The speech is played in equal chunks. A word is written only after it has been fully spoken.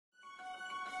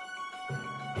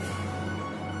Hey,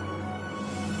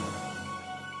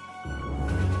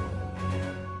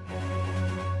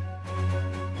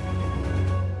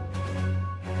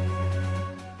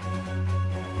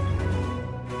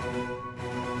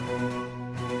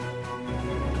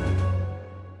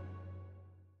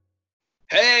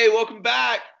 welcome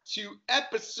back to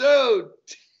episode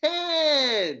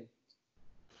 10.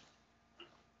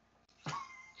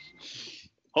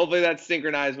 Hopefully that's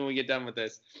synchronized when we get done with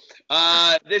this.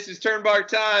 This is Turn Bark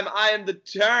time. I am the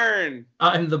Turn.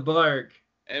 I'm the Bark.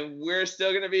 And we're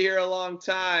still going to be here a long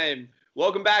time.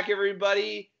 Welcome back,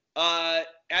 everybody.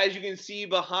 As you can see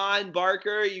behind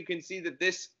Barker, you can see that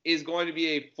this is going to be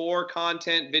a 4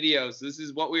 content video. So this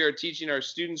is what we are teaching our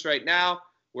students right now.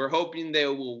 We're hoping they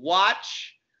will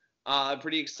watch. I'm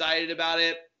pretty excited about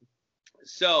it.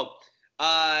 So,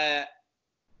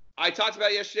 I talked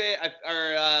about yesterday,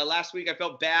 last week, I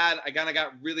felt bad. I kind of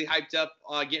got really hyped up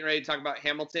getting ready to talk about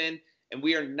Hamilton, and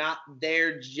we are not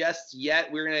there just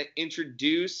yet. We're going to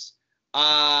introduce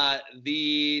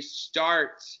the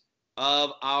start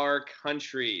of our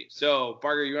country. So,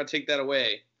 Barker, you want to take that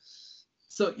away?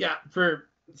 So, yeah, for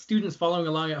students following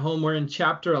along at home, we're in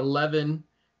Chapter 11,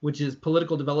 which is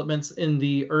political developments in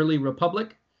the early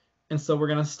republic. And so we're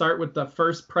going to start with the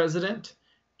first president,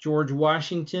 George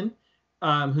Washington,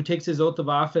 who takes his oath of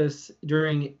office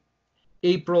during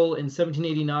April in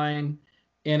 1789.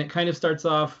 And it kind of starts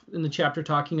off in the chapter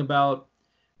talking about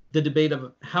the debate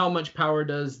of how much power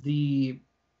does the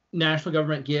national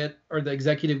government get or the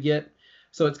executive get.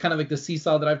 So it's kind of like the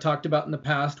seesaw that I've talked about in the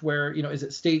past where, is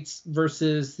it states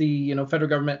versus the, federal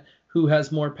government, who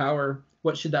has more power?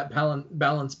 What should that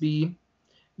balance be?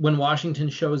 When Washington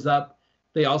shows up,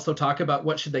 they also talk about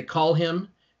what should they call him.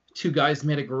 2 guys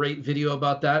made a great video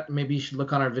about that. Maybe you should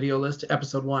look on our video list,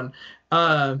 episode 1,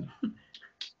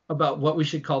 about what we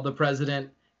should call the president.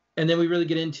 And then we really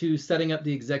get into setting up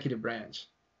the executive branch.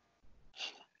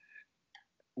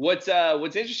 What's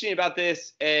interesting about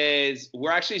this is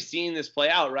we're actually seeing this play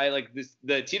out, right? Like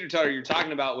the teeter-totter you're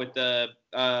talking about with the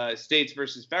states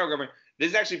versus federal government. This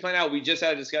is actually playing out. We just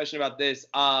had a discussion about this.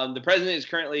 The president is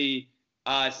currently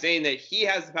saying that he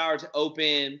has the power to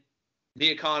open the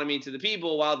economy to the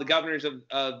people, while the governors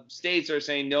of states are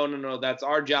saying, no, that's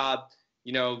our job.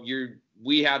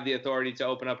 We have the authority to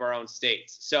open up our own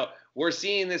states. So we're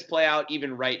seeing this play out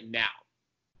even right now.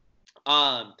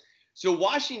 So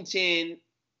Washington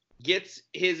gets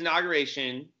his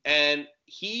inauguration, and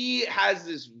he has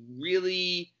this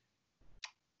really,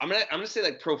 I'm gonna say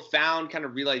like profound kind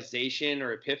of realization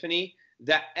or epiphany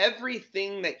that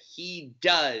everything that he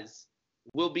does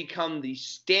will become the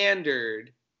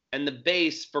standard and the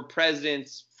base for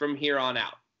presidents from here on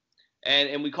out.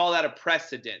 And we call that a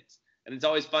precedent. And it's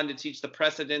always fun to teach the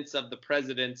precedents of the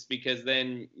presidents because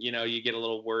then, you get a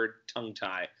little word tongue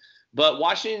tie. But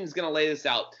Washington's going to lay this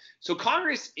out. So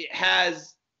Congress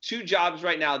has 2 jobs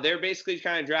right now. They're basically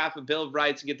trying to draft a Bill of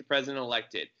Rights and get the president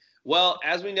elected. Well,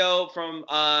 as we know from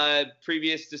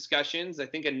previous discussions, I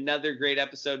think another great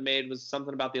episode made was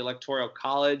something about the Electoral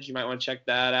College. You might want to check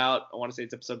that out. I want to say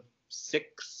it's episode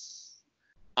 6.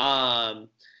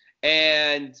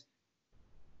 And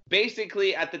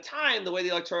basically, at the time, the way the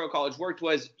Electoral College worked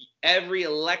was every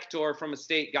elector from a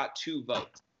state got 2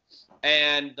 votes.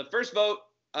 And the first vote,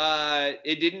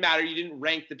 it didn't matter. You didn't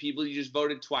rank the people. You just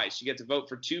voted twice. You get to vote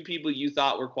for 2 people you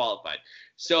thought were qualified.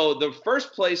 So the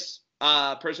first place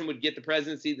person would get the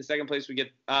presidency. The second place would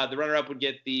get the runner-up would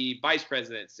get the vice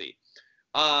presidency.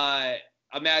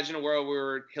 Imagine a world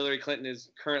where Hillary Clinton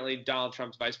is currently Donald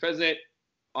Trump's vice president.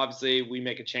 Obviously, we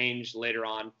make a change later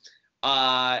on.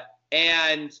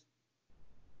 And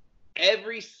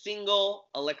every single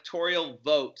electoral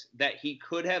vote that he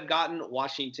could have gotten,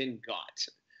 Washington got.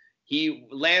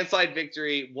 Landslide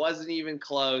victory, wasn't even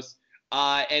close.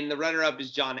 And the runner-up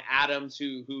is John Adams,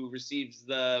 who receives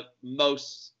the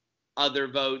most other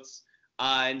votes.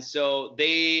 And so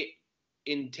they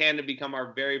intend to become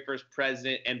our very first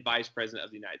president and vice president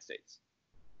of the United States.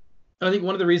 I think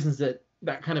one of the reasons that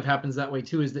kind of happens that way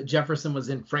too is that Jefferson was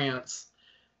in France,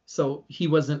 so he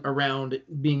wasn't around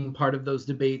being part of those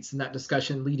debates and that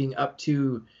discussion leading up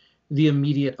to the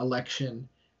immediate election.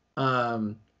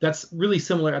 That's really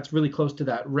similar. That's really close to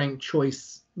that ranked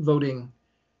choice voting,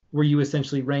 where you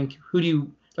essentially rank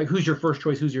who's your first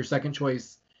choice, who's your second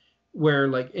choice. Where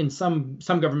like in some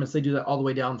governments they do that all the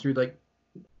way down through, like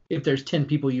if there's 10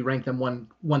 people, you rank them 1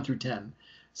 through 10.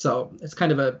 So it's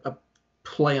kind of a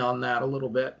play on that a little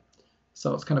bit.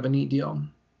 So it's kind of a neat deal.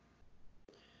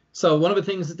 So one of the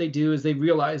things that they do is they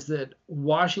realize that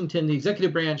Washington, the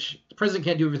executive branch, the president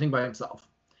can't do everything by himself.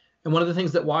 And one of the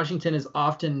things that Washington is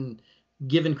often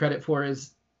given credit for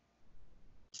is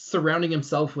surrounding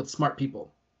himself with smart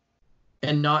people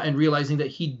and realizing that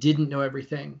he didn't know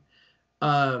everything.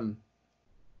 And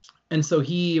so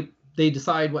they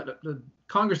decide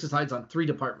Congress decides on 3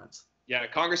 departments. Yeah,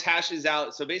 Congress hashes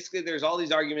out. So basically, there's all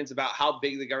these arguments about how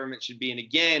big the government should be. And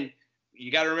again,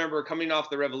 you got to remember, we're coming off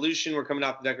the Revolution, we're coming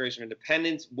off the Declaration of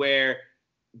Independence, where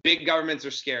big governments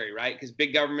are scary, right? Because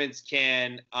big governments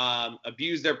can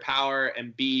abuse their power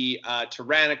and be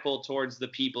tyrannical towards the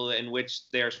people in which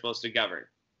they're supposed to govern.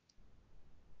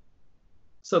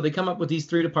 So they come up with these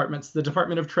 3 departments: the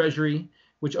Department of Treasury,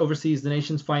 which oversees the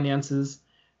nation's finances;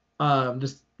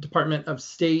 this Department of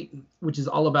State, which is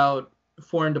all about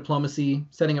foreign diplomacy,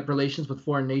 setting up relations with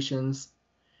foreign nations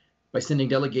by sending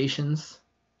delegations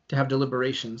to have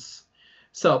deliberations.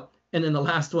 So, and then the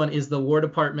last one is the War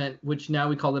Department, which now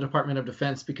we call the Department of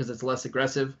Defense because it's less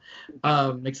aggressive.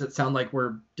 Makes it sound like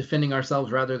we're defending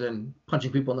ourselves rather than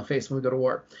punching people in the face when we go to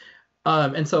war.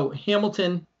 And so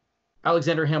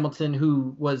Alexander Hamilton,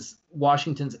 who was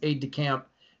Washington's aide-de-camp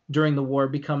during the war,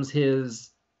 becomes his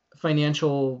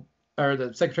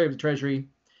the Secretary of the Treasury.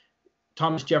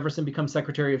 Thomas Jefferson becomes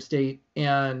Secretary of State,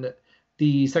 and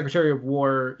the Secretary of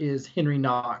War is Henry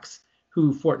Knox,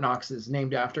 who Fort Knox is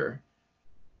named after.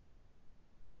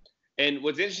 And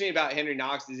what's interesting about Henry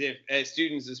Knox is, if as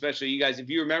students, especially you guys, if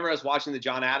you remember us watching the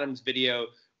John Adams video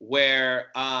where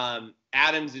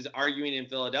Adams is arguing in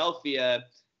Philadelphia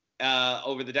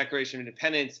over the Declaration of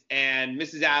Independence, and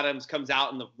Mrs. Adams comes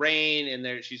out in the rain,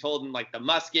 and she's holding like the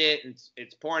musket, and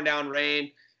it's pouring down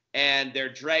rain, and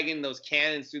they're dragging those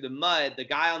cannons through the mud. The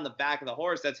guy on the back of the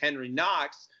horse, that's Henry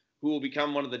Knox, who will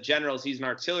become one of the generals. He's an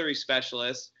artillery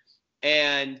specialist,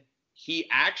 and he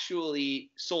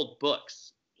actually sold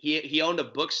books. He owned a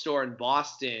bookstore in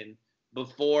Boston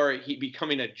before he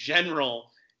becoming a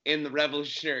general in the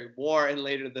Revolutionary War, and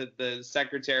later the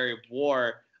Secretary of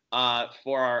War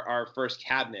for our first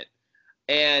cabinet.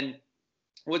 And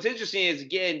what's interesting is,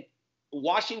 again,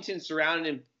 Washington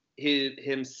surrounded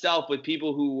himself with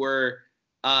people who were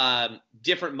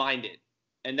different minded.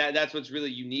 And that's what's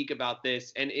really unique about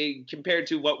this. And compared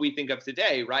to what we think of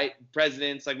today, right?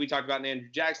 Presidents, like we talked about in Andrew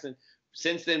Jackson,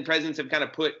 since then, presidents have kind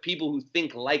of put people who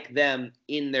think like them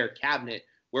in their cabinet,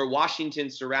 where Washington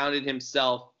surrounded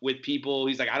himself with people.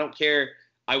 He's like, I don't care.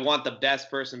 I want the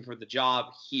best person for the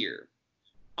job here.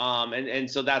 And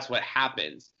so that's what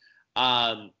happens.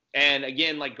 And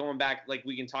again, like going back, like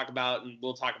we can talk about, and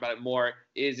we'll talk about it more,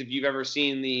 is if you've ever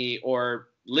seen or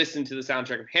listened to the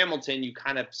soundtrack of Hamilton, you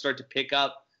kind of start to pick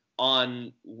up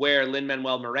on where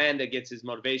Lin-Manuel Miranda gets his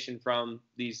motivation from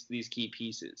these key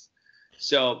pieces.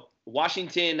 So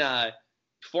Washington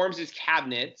forms his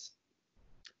cabinet,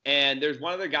 and there's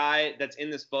one other guy that's in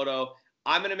this photo.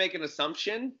 I'm going to make an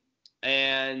assumption,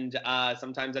 and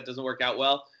sometimes that doesn't work out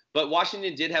well. But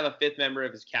Washington did have a 5th member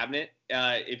of his cabinet,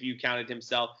 if you counted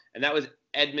himself, and that was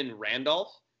Edmund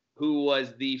Randolph, who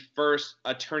was the first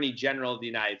Attorney General of the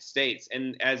United States.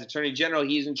 And as Attorney General,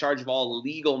 he's in charge of all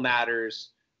legal matters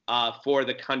for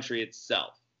the country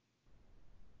itself.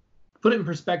 Put it in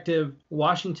perspective,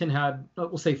 Washington had,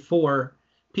 we'll say, 4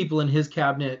 people in his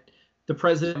cabinet.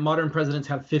 Modern presidents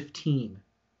have 15.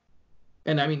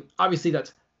 And I mean, obviously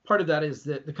part of that is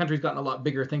that the country's gotten a lot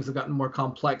bigger. Things have gotten more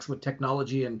complex with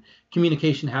technology and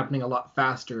communication happening a lot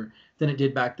faster than it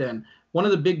did back then. One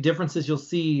of the big differences you'll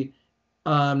see,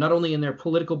 not only in their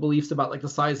political beliefs about like the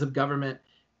size of government,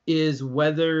 is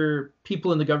whether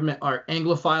people in the government are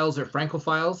Anglophiles or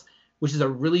Francophiles, which is a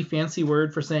really fancy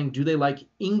word for saying, do they like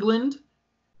England,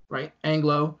 right,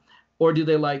 Anglo, or do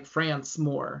they like France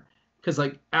more? Because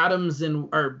like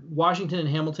Washington and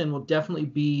Hamilton will definitely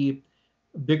be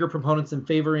bigger proponents in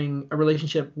favoring a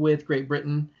relationship with Great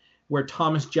Britain, where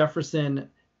Thomas Jefferson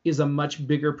is a much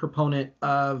bigger proponent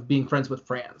of being friends with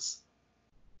France.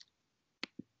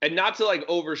 And not to like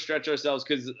overstretch ourselves,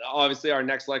 because obviously our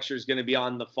next lecture is going to be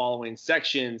on the following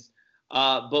sections.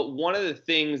 But one of the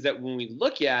things that when we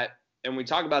look at and we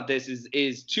talk about this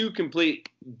is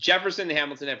Jefferson and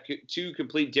Hamilton have 2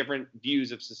 complete different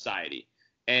views of society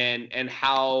and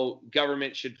how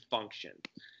government should function.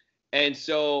 And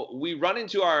so we run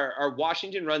into our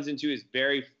Washington runs into his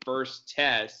very first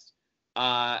test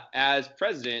as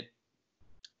president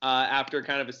after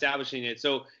kind of establishing it.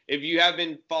 So if you have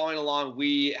been following along,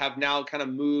 we have now kind of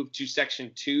moved to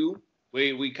section 2.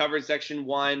 We covered section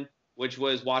 1, which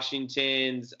was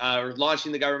Washington's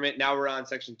launching the government. Now we're on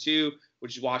section 2,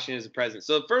 which is Washington as the president.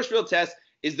 So the first real test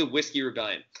is the Whiskey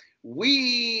Rebellion.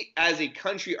 We as a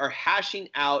country are hashing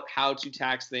out how to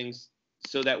tax things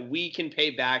so that we can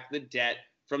pay back the debt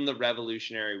from the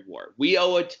Revolutionary War. We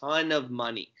owe a ton of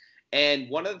money. And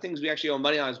one of the things we actually owe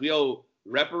money on is we owe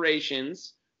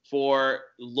reparations for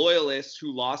loyalists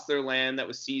who lost their land that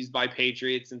was seized by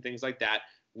patriots and things like that.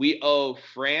 We owe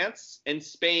France and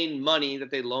Spain money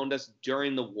that they loaned us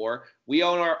during the war. We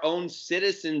owe our own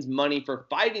citizens money for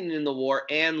fighting in the war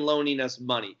and loaning us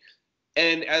money.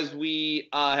 And as we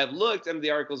have looked under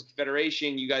the Articles of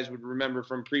Confederation, you guys would remember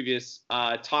from previous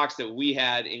talks that we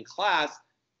had in class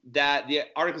that the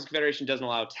Articles of Confederation doesn't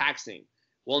allow taxing.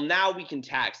 Well, now we can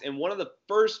tax. And one of the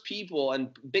first people and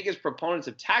biggest proponents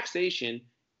of taxation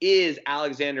is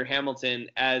Alexander Hamilton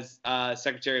as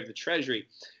Secretary of the Treasury.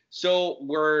 So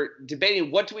we're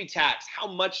debating, what do we tax? How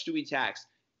much do we tax?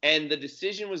 And the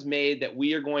decision was made that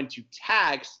we are going to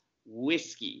tax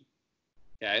whiskey.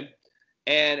 Okay.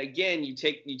 And again, you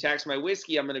tax my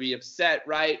whiskey, I'm going to be upset,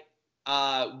 right?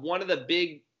 One of the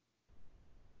big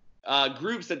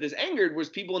groups that this angered was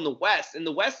people in the West. And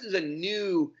the West is a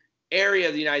new area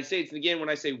of the United States. And again, when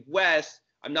I say West,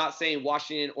 I'm not saying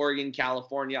Washington, Oregon,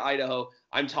 California, Idaho.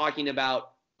 I'm talking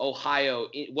about Ohio,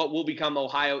 what will become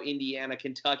Ohio, Indiana,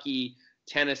 Kentucky,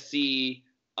 Tennessee,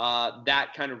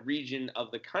 that kind of region of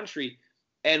the country.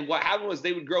 And what happened was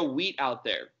they would grow wheat out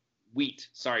there. Wheat.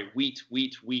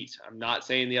 I'm not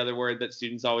saying the other word that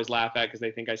students always laugh at because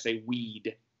they think I say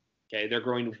weed. Okay, they're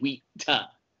growing wheat.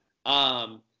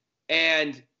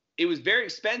 And it was very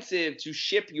expensive to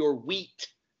ship your wheat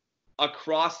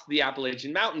across the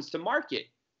Appalachian Mountains to market.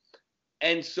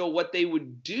 And so what they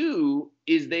would do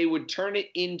is they would turn it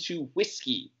into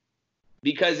whiskey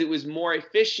because it was more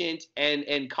efficient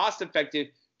and cost effective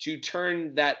to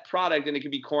turn that product, and it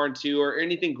could be corn too or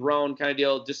anything grown kind of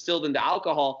deal, distilled into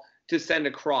alcohol to send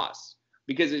across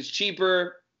because it's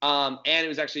cheaper and it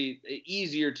was actually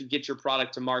easier to get your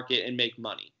product to market and make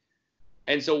money.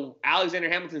 And so Alexander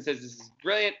Hamilton says, this is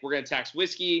brilliant. We're going to tax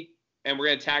whiskey and we're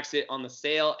going to tax it on the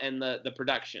sale and the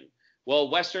production.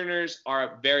 Well, Westerners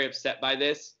are very upset by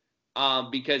this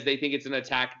because they think it's an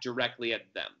attack directly at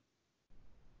them.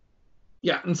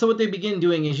 Yeah, and so what they begin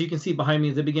doing, as you can see behind me,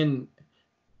 is they begin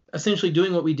essentially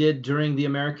doing what we did during the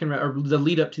the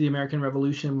lead up to the American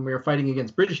Revolution when we were fighting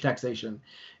against British taxation,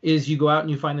 is you go out and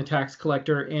you find the tax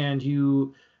collector and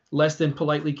you less than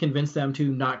politely convince them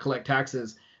to not collect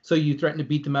taxes. So you threaten to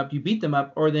beat them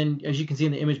up, or then, as you can see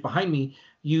in the image behind me,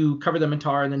 you cover them in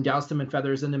tar and then douse them in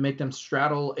feathers and then make them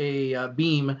straddle a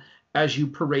beam as you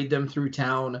parade them through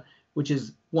town, which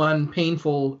is one,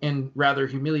 painful and rather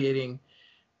humiliating.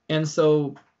 And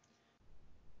so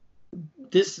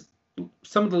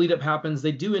some of the lead up happens.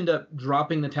 They do end up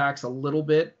dropping the tax a little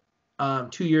bit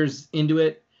 2 years into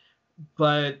it,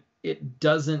 but it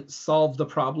doesn't solve the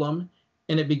problem.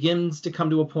 And it begins to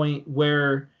come to a point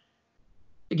where,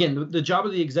 again, the job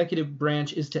of the executive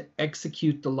branch is to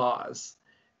execute the laws,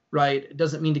 right? It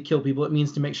doesn't mean to kill people. It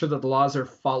means to make sure that the laws are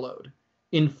followed,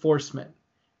 enforcement.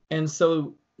 And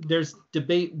so there's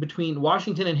debate between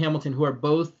Washington and Hamilton, who are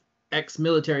both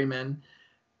ex-military men.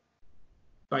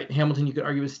 Right? Hamilton, you could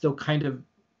argue, is still kind of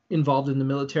involved in the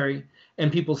military,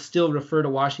 and people still refer to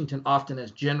Washington often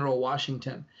as General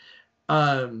Washington.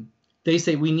 They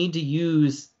say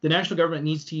the national government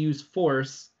needs to use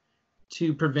force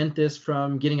to prevent this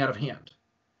from getting out of hand.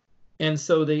 And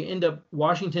so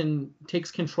Washington takes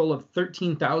control of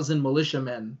 13,000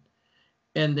 militiamen,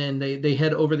 and then they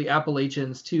head over the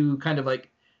Appalachians to kind of like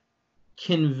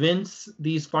convince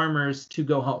these farmers to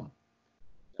go home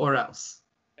or else.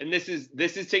 And this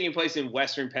is taking place in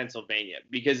Western Pennsylvania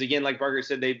because, again, like Barker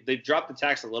said, they dropped the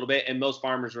tax a little bit, and most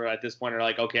farmers are at this point are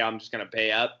like, okay, I'm just going to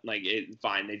pay up.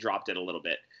 Fine, they dropped it a little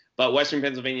bit. But Western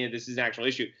Pennsylvania, this is an actual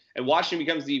issue. And Washington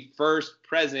becomes the first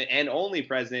president and only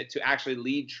president to actually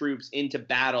lead troops into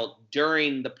battle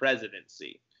during the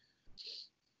presidency.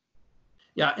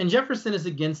 Yeah, and Jefferson is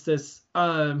against this.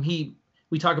 We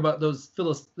talk about those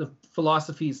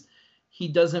philosophies. He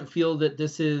doesn't feel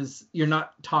that you're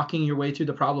not talking your way through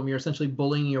the problem. You're essentially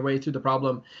bullying your way through the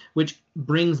problem, which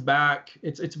brings back,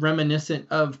 it's reminiscent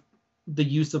of the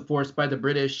use of force by the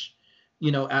British,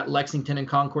 at Lexington and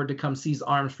Concord to come seize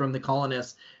arms from the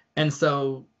colonists. And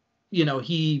so,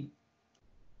 he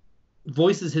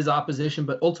voices his opposition,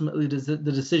 but ultimately the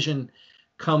decision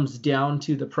comes down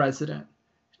to the president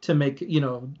to make,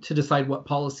 to decide what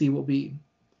policy will be.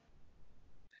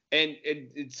 And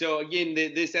so, again,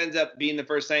 this ends up being the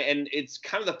first time, and it's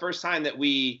kind of the first time that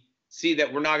we see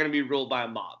that we're not going to be ruled by a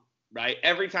mob, right?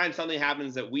 Every time something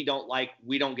happens that we don't like,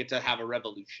 we don't get to have a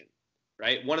revolution,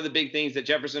 right? One of the big things that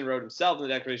Jefferson wrote himself in the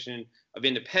Declaration of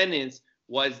Independence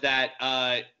was that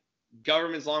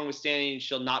government's long withstanding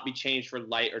shall not be changed for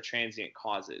light or transient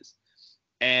causes.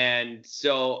 And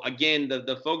so, again,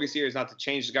 the focus here is not to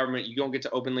change the government. You don't get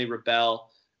to openly rebel,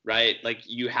 right? Like,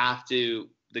 you have to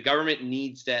the government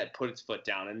needs to put its foot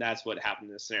down, and that's what happened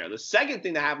in this scenario. The second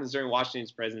thing that happens during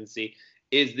Washington's presidency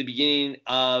is the beginning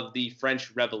of the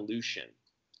French Revolution.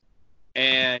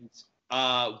 And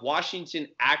Washington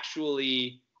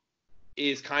actually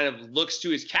is kind of looks to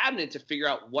his cabinet to figure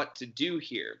out what to do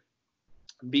here,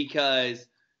 because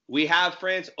we have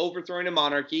France overthrowing a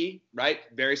monarchy, right?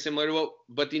 Very similar to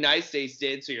what the United States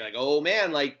did. So you're like, oh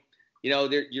man, like,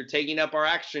 you're taking up our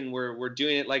action. We're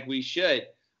doing it like we should.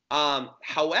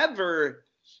 However,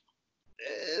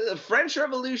 the French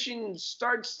Revolution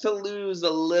starts to lose a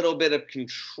little bit of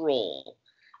control.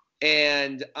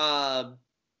 And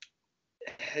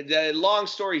the long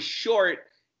story short,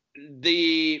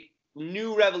 the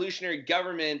new revolutionary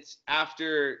government,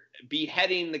 after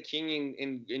beheading the king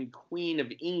and queen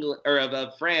of England, or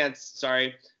of France,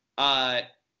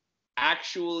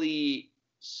 actually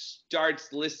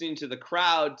starts listening to the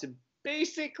crowd to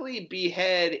basically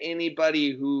behead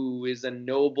anybody who is a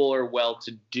noble or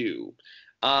well-to-do.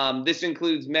 This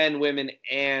includes men, women,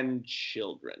 and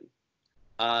children.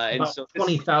 And about so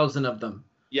 20,000 of them.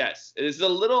 Yes, it is a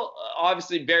little,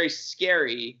 obviously very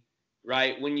scary,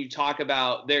 right? When you talk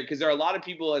about because there are a lot of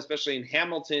people, especially in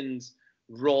Hamilton's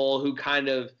role, who kind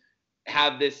of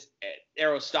have this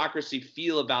aristocracy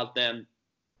feel about them,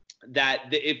 that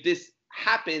if this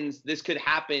happens, this could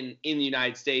happen in the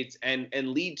United States and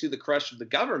lead to the crush of the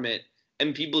government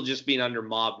and people just being under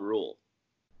mob rule.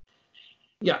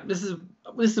 Yeah, this is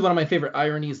one of my favorite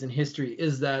ironies in history,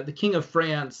 is that the King of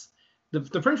France,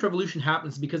 the French Revolution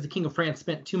happens because the King of France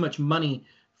spent too much money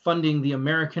funding the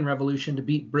American Revolution to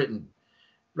beat Britain,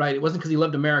 right? It wasn't because he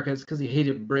loved America, it's because he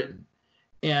hated Britain.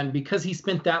 And because he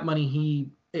spent that money,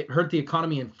 it hurt the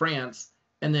economy in France,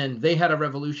 and then they had a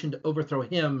revolution to overthrow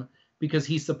him because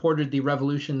he supported the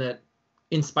revolution that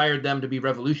inspired them to be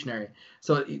revolutionary.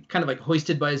 So it kind of like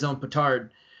hoisted by his own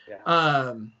petard.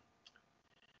 Yeah.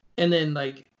 And then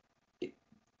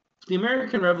the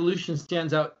American Revolution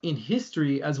stands out in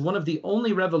history as one of the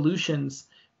only revolutions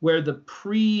where the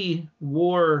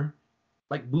pre-war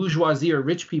bourgeoisie or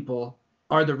rich people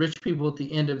are the rich people at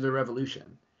the end of the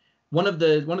revolution. One of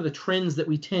the trends that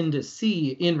we tend to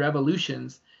see in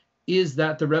revolutions is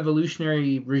that the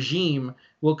revolutionary regime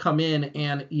will come in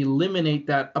and eliminate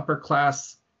that upper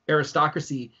class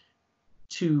aristocracy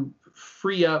to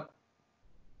free up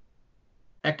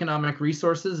economic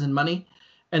resources and money,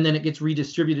 and then it gets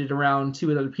redistributed around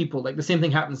to other people. Like the same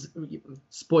thing happens,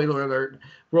 spoiler alert,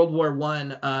 World War I,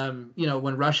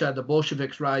 when Russia, the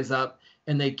Bolsheviks rise up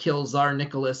and they kill Tsar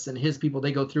Nicholas and his people,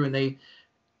 they go through and they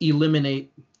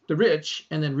eliminate the rich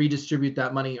and then redistribute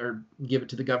that money or give it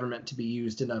to the government to be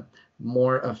used in a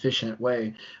more efficient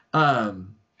way. So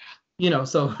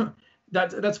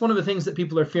that's one of the things that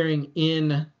people are fearing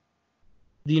in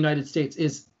the United States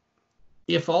is,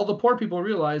 if all the poor people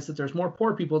realize that there's more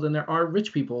poor people than there are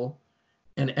rich people,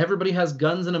 and everybody has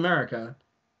guns in America,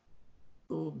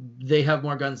 they have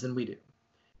more guns than we do.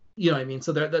 You know what I mean?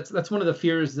 So that's one of the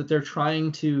fears that they're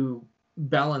trying to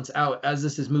balance out as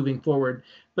this is moving forward.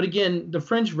 But again, the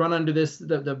French run under this.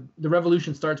 The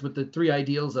revolution starts with the three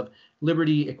ideals of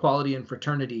liberty, equality, and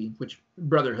fraternity, which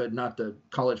brotherhood, not the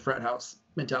college frat house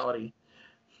mentality.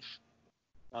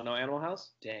 Oh, no Animal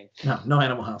House? Dang. No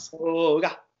Animal House.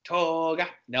 Toga.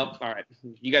 Nope. All right.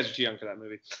 You guys are too young for that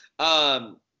movie.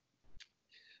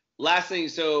 Last thing.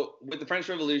 So with the French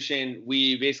Revolution,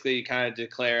 we basically kind of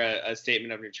declare a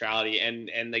statement of neutrality.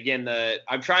 And again,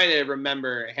 I'm trying to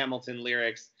remember Hamilton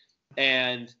lyrics,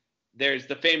 and there's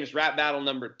the famous rap battle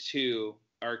number 2,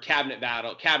 or cabinet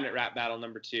rap battle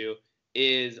number 2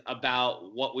 is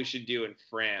about what we should do in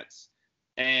France.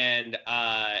 And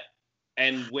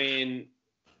when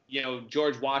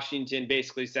George Washington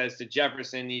basically says to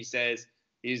Jefferson, he says,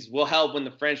 we'll help when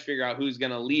the French figure out who's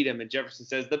going to lead him. And Jefferson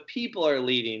says, the people are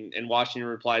leading. And Washington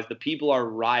replies, the people are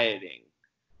rioting,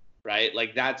 right?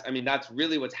 That's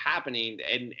really what's happening.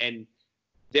 And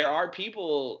there are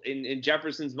people in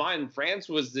Jefferson's mind, France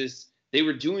was they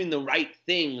were doing the right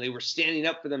thing. They were standing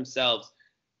up for themselves.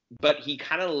 But he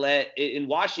kind of in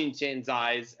Washington's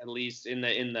eyes, at least in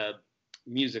the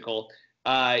musical,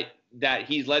 that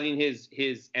he's letting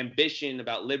his ambition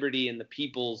about liberty and the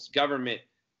people's government,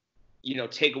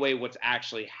 take away what's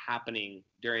actually happening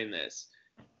during this.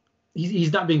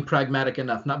 He's not being pragmatic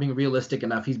enough, not being realistic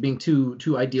enough. He's being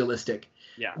too idealistic.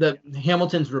 Yeah. The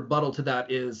Hamilton's rebuttal to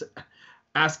that is,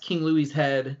 ask King Louis's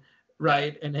head,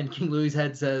 right? And then King Louis's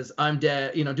head says, I'm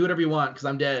dead. Do whatever you want because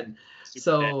I'm dead.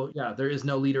 Super dead. Yeah, there is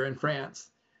no leader in France.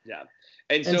 Yeah.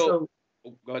 And so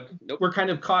go ahead. Nope. We're kind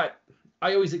of caught.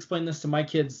 I always explain this to my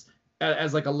kids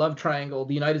as like a love triangle.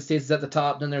 The United States is at the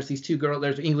top. Then there's these two girls.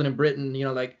 There's England and Britain,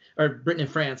 or Britain and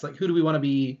France. Like, who do we want to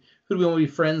be who do we want to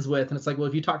be friends with? And it's like, well,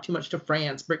 if you talk too much to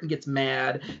France, Britain gets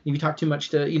mad. If you talk too much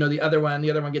to, the other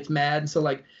one gets mad. And so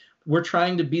like, we're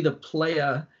trying to be the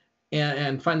playa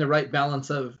and find the right balance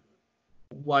of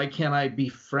why can't I be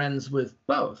friends with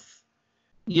both?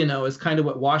 Is kind of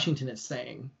what Washington is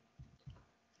saying.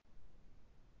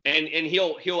 And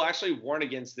he'll actually warn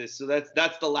against this. So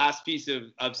that's the last piece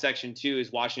of section 2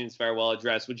 is Washington's farewell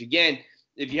address, which again,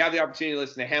 if you have the opportunity to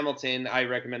listen to Hamilton, I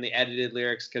recommend the edited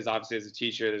lyrics because obviously as a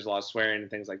teacher, there's a lot of swearing and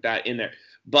things like that in there.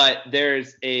 But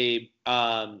there's a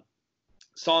song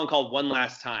called One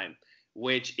Last Time,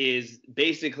 which is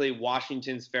basically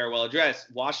Washington's farewell address.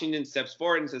 Washington steps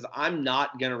forward and says, I'm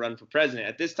not going to run for president.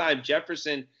 At this time,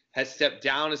 Jefferson has stepped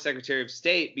down as Secretary of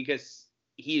State because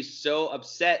he is so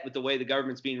upset with the way the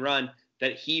government's being run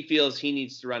that he feels he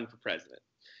needs to run for president.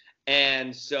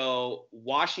 And so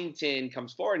Washington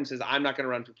comes forward and says, I'm not going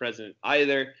to run for president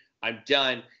either. I'm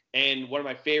done. And one of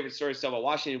my favorite stories to tell about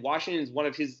Washington's one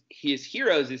of his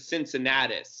heroes is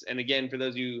Cincinnatus. And again, for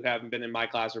those of you who haven't been in my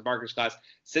class or Barker's class,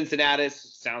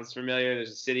 Cincinnatus sounds familiar.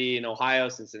 There's a city in Ohio,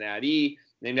 Cincinnati,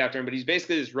 named after him. But he's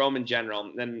basically this Roman general.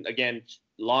 And then again,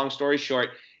 long story short,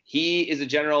 he is a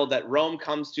general that Rome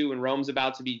comes to when Rome's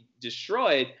about to be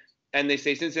destroyed. And they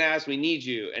say, Cincinnatus, we need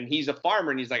you. And he's a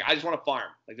farmer. And he's like, I just want to farm.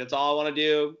 Like, that's all I want to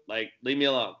do. Like, leave me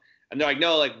alone. And they're like,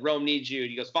 no, like, Rome needs you. And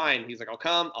he goes, fine. He's like, I'll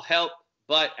come. I'll help.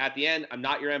 But at the end, I'm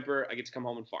not your emperor. I get to come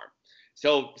home and farm.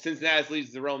 So Cincinnatus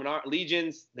leads the Roman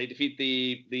legions. They defeat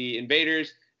the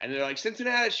invaders. And they're like,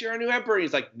 Cincinnatus, you're our new emperor. And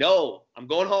he's like, no, I'm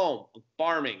going home. I'm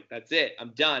farming. That's it.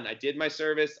 I'm done. I did my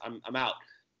service. I'm out.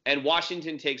 And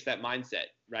Washington takes that mindset,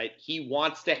 right? He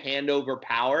wants to hand over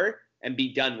power and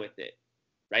be done with it.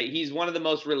 Right? He's one of the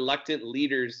most reluctant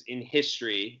leaders in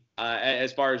history,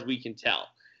 as far as we can tell.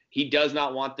 He does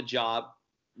not want the job,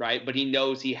 right? But he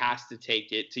knows he has to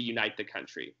take it to unite the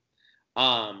country.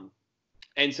 And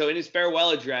so in his farewell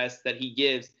address that he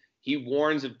gives, he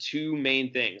warns of two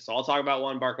main things. So I'll talk about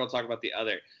one, Barker will talk about the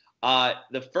other.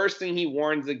 The first thing he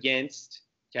warns against,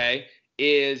 okay,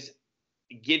 is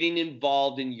getting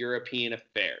involved in European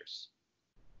affairs,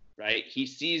 right? He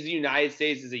sees the United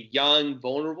States as a young,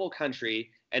 vulnerable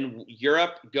country, and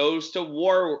Europe goes to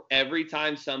war every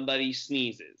time somebody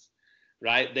sneezes,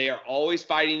 right? They are always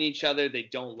fighting each other. They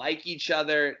don't like each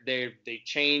other. They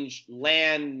change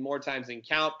land more times than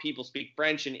count. People speak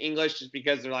French and English just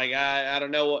because they're like, I don't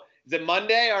know. Is it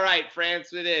Monday? All right,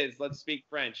 France it is. Let's speak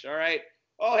French. All right.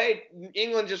 Oh, hey,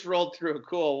 England just rolled through.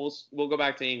 Cool. We'll go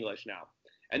back to English now.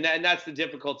 And that's the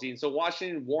difficulty. And so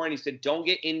Washington warned, he said, don't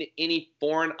get into any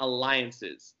foreign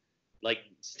alliances. Like,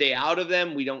 stay out of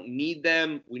them. We don't need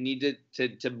them. We need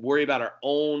to worry about our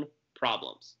own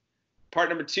problems. Part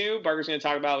number 2, Barker's going to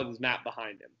talk about with his map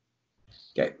behind him.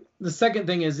 Okay. The second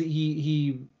thing is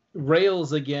he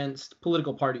rails against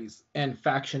political parties and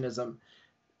factionism.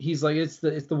 He's like, it's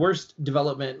the worst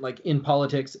development, like, in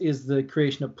politics is the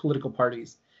creation of political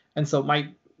parties. And so my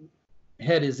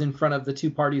head is in front of the two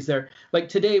parties there. Like,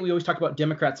 today we always talk about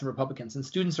Democrats and Republicans, and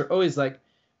students are always like,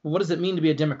 well, what does it mean to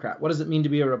be a Democrat? What does it mean to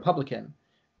be a Republican?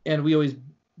 And we always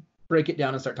break it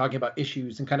down and start talking about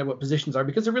issues and kind of what positions are,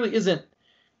 because there really isn't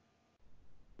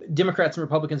Democrats and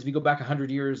Republicans. If you go back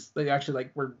 100 years, they actually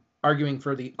like were arguing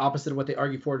for the opposite of what they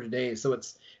argue for today. So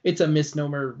it's a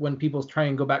misnomer when people try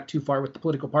and go back too far with the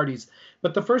political parties.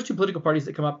 But the first two political parties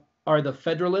that come up are the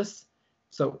Federalists.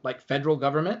 So like federal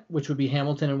government, which would be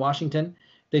Hamilton and Washington.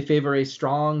 They favor a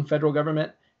strong federal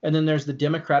government. And then there's the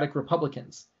Democratic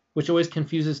Republicans, which always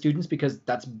confuses students because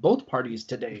that's both parties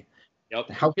today. Yep.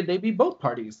 How could they be both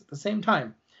parties at the same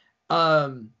time?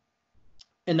 And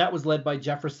that was led by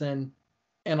Jefferson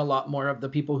and a lot more of the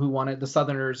people who wanted, the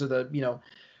Southerners or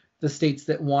the states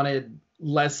that wanted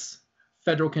less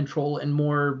federal control and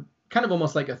more kind of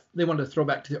almost like they wanted to throw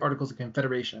back to the Articles of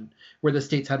Confederation where the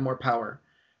states had more power.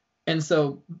 And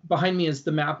so behind me is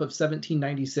the map of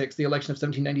 1796, the election of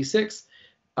 1796,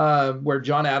 where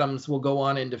John Adams will go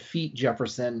on and defeat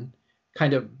Jefferson,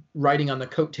 kind of riding on the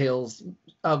coattails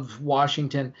of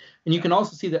Washington. And you can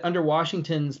also see that under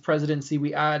Washington's presidency,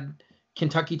 we add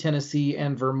Kentucky, Tennessee,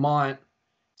 and Vermont.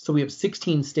 So we have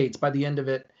 16 states by the end of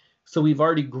it. So we've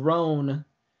already grown,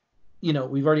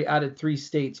 we've already added 3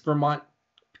 states. Vermont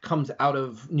comes out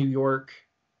of New York.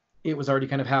 It was already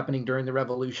kind of happening during the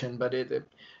Revolution, but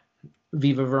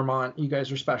Viva Vermont, you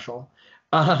guys are special.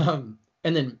 And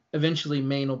then eventually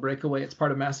Maine will break away. It's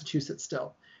part of Massachusetts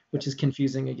still, which is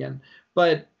confusing again.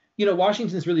 But,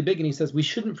 Washington's really big, and he says we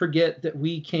shouldn't forget that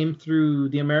we came through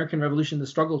the American Revolution, the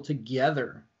struggle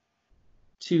together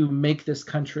to make this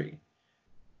country.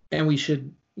 And we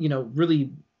should,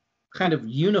 really kind of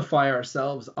unify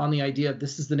ourselves on the idea of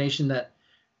this is the nation that,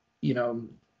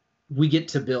 we get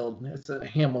to build. It's a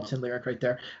Hamilton lyric right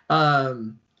there.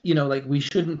 Like we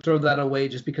shouldn't throw that away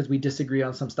just because we disagree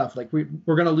on some stuff. Like we're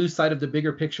going to lose sight of the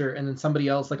bigger picture, and then somebody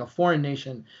else, like a foreign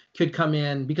nation, could come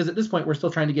in, because at this point we're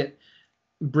still trying to get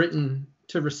Britain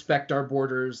to respect our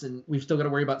borders, and we've still got to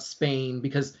worry about Spain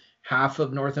because half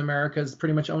of North America is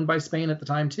pretty much owned by Spain at the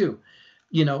time too.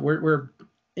 We're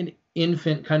an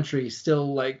infant country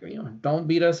still, like, don't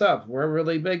beat us up. We're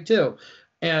really big too.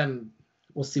 And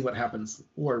we'll see what happens.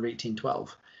 War of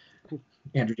 1812.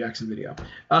 Andrew Jackson video.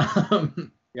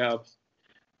 Yeah.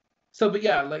 So, but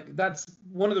yeah, like that's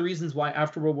one of the reasons why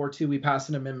after World War II we passed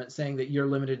an amendment saying that you're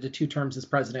limited to 2 terms as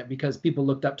president, because people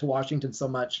looked up to Washington so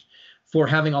much for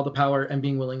having all the power and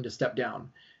being willing to step down,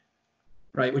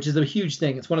 right? Which is a huge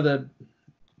thing. It's one of the,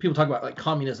 people talk about like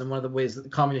communism. One of the ways that the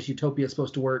communist utopia is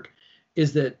supposed to work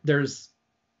is that there's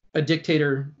a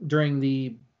dictator during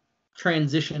the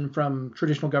transition from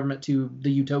traditional government to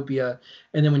the utopia,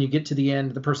 and then when you get to the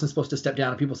end, the person's supposed to step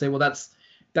down, and people say, well,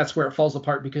 that's where it falls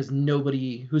apart, because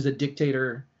nobody who's a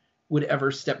dictator would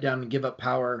ever step down and give up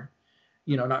power.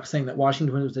 Not saying that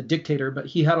Washington was a dictator, but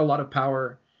he had a lot of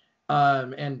power,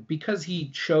 and because he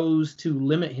chose to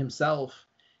limit himself,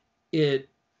 it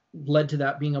led to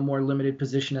that being a more limited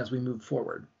position as we move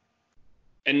forward.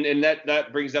 And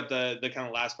that brings up the kind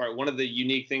of last part. One of the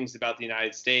unique things about the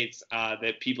United States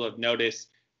that people have noticed,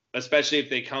 especially if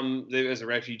they come as a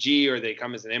refugee or they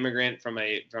come as an immigrant from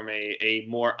a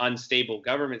more unstable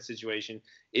government situation,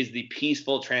 is the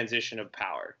peaceful transition of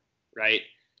power, right?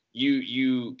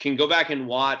 You can go back and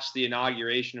watch the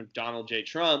inauguration of Donald J.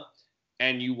 Trump,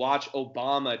 and you watch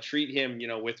Obama treat him,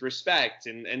 with respect.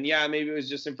 And yeah, maybe it was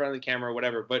just in front of the camera or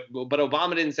whatever, but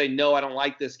Obama didn't say, no, I don't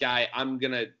like this guy, I'm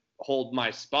going to hold my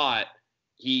spot.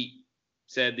 He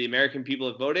said, the American people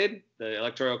have voted, the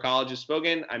Electoral College has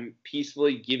spoken, I'm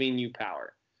peacefully giving you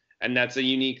power. And that's a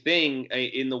unique thing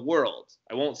in the world.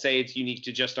 I won't say it's unique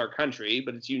to just our country,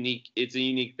 but it's a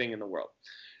unique thing in the world.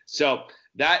 So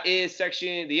that is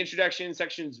the introduction,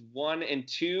 sections 1 and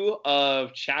 2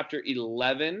 of chapter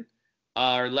 11,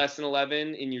 or lesson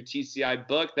 11 in your TCI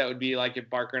book. That would be like if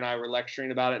Barker and I were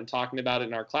lecturing about it and talking about it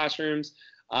in our classrooms.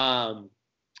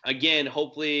 Again,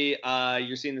 hopefully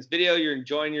you're seeing this video, you're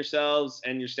enjoying yourselves,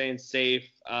 and you're staying safe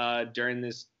during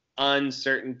this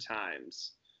uncertain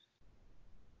times.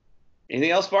 Anything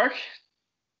else, Bark?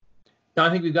 No, I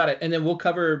think we've got it. And then we'll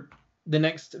cover the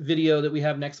next video that we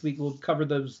have next week. We'll cover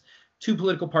those 2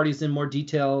 political parties in more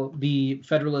detail, the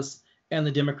Federalists and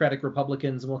the Democratic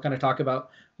Republicans, and we'll kind of talk about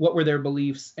what were their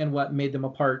beliefs and what made them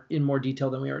apart in more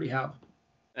detail than we already have.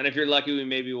 And if you're lucky,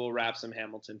 maybe we'll wrap some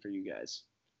Hamilton for you guys.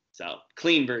 So,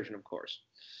 clean version, of course.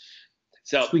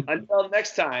 So, sweet. Until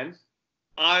next time,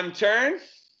 I'm Turn.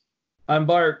 I'm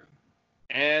Bart.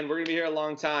 And we're going to be here a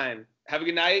long time. Have a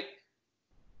good night.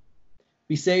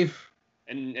 Be safe.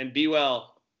 And be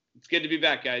well. It's good to be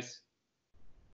back, guys.